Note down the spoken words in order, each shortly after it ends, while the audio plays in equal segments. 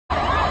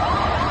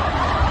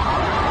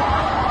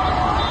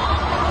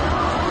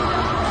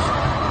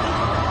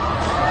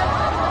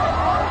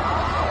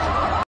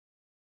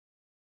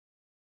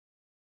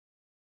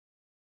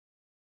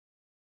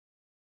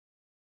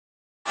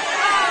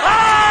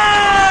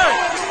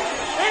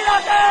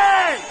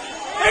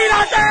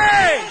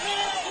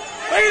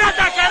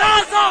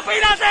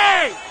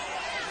¡Mírate!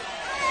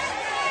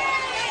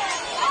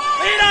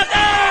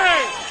 ¡Mírate!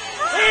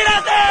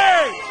 ¡Mírate!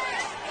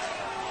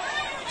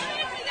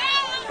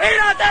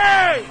 ¡Mírate!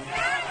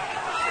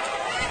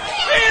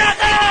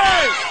 ¡Mírate!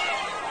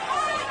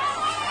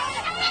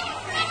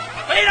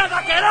 ¡Mírate,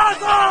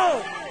 asqueroso!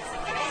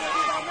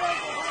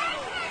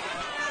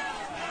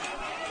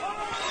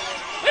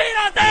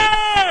 ¡Mírate!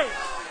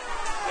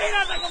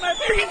 ¡Mírate, come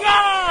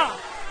pinga!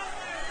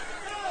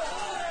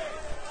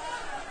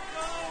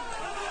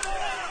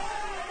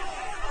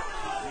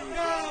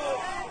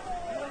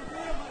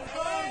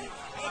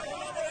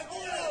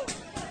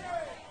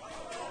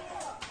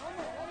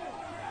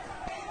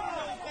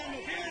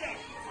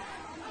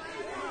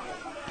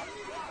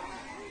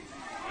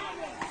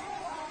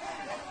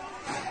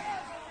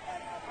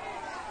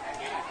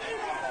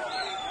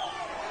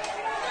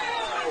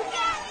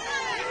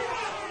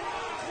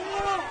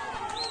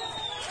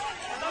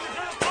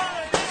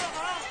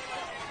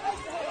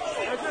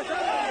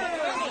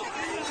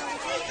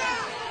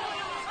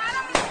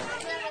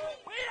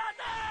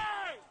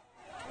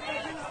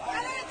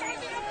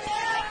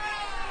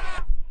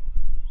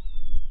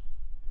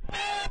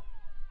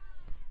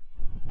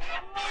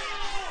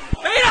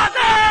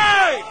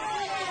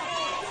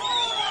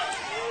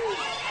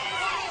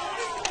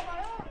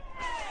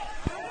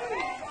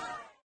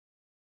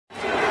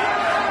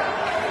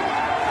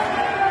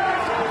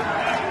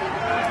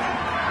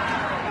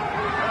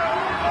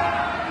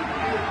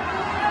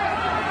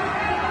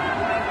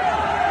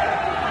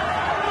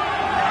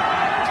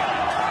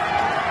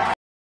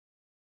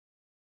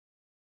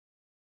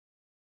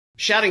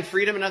 Shouting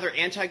freedom and other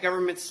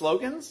anti-government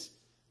slogans?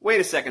 Wait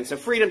a second, so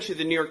freedom to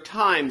the New York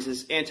Times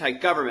is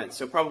anti-government,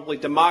 so probably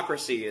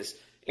democracy is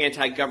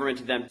anti-government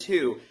to them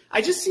too.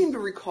 I just seem to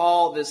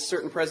recall this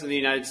certain president of the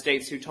United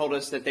States who told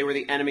us that they were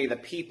the enemy of the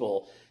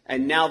people,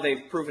 and now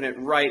they've proven it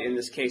right in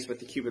this case with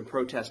the Cuban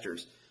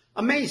protesters.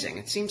 Amazing.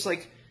 It seems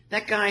like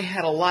that guy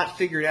had a lot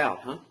figured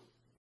out, huh?